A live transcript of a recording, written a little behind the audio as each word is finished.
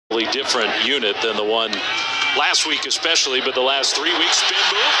Different unit than the one last week especially, but the last 3 weeks. Spin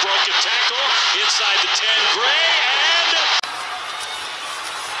move, broken tackle, inside the 10, Gray, and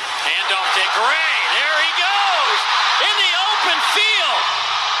handoff to Gray. There he goes in the open field.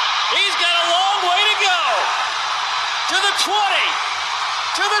 He's got a long way to go. To the 20,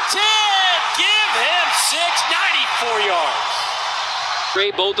 to the 10. Give him 6, 94 yards.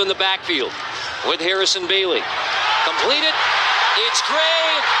 Gray both in the backfield with Harrison Bailey. Completed. It's Gray,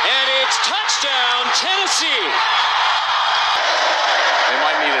 and it's touchdown, Tennessee. They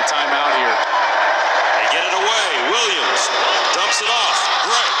might need a timeout here. They get it away. Williams dumps it off.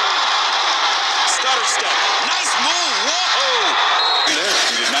 Gray. Stutter step. Nice move. Whoa! He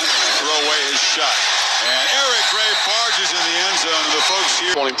did not throw away his shot. And Eric Gray barges in the end zone. The folks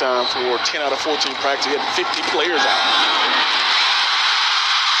here. Morning time for 10 out of 14 practice. He had 50 players out.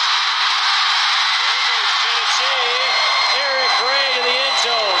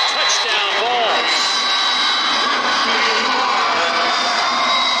 Touchdown ball.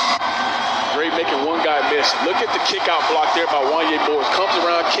 Gray making one guy miss. Look at the kick out block there by Wanye Morris. Comes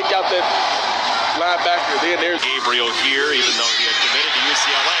around, kick out that linebacker. Then there's Gabriel here, even though he had committed to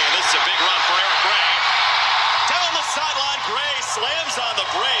UCLA. And this is a big run for Eric Gray. Down the sideline, Gray slams on the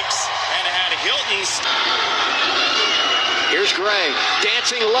brakes and had Hilton's. Here's Gray,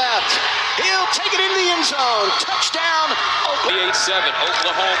 dancing left. He'll take it into the end zone. Touchdown, 8-7,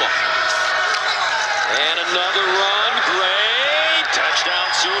 Oklahoma. And another run, Gray. Touchdown,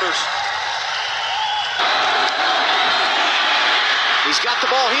 Sooners. He's got the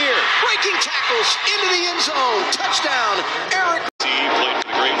ball here. Breaking tackles into the end zone. Touchdown, Eric. He played for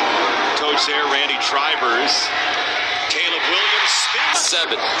the great coach there, Randy Trivers. Caleb Williams spins.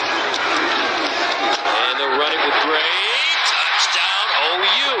 7. And they'll run it with Gray.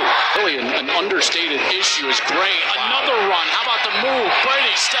 Really an understated issue is Gray. Another run. How about the move?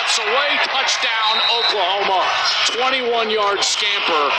 Brady steps away. Touchdown, Oklahoma. 21-yard scamper.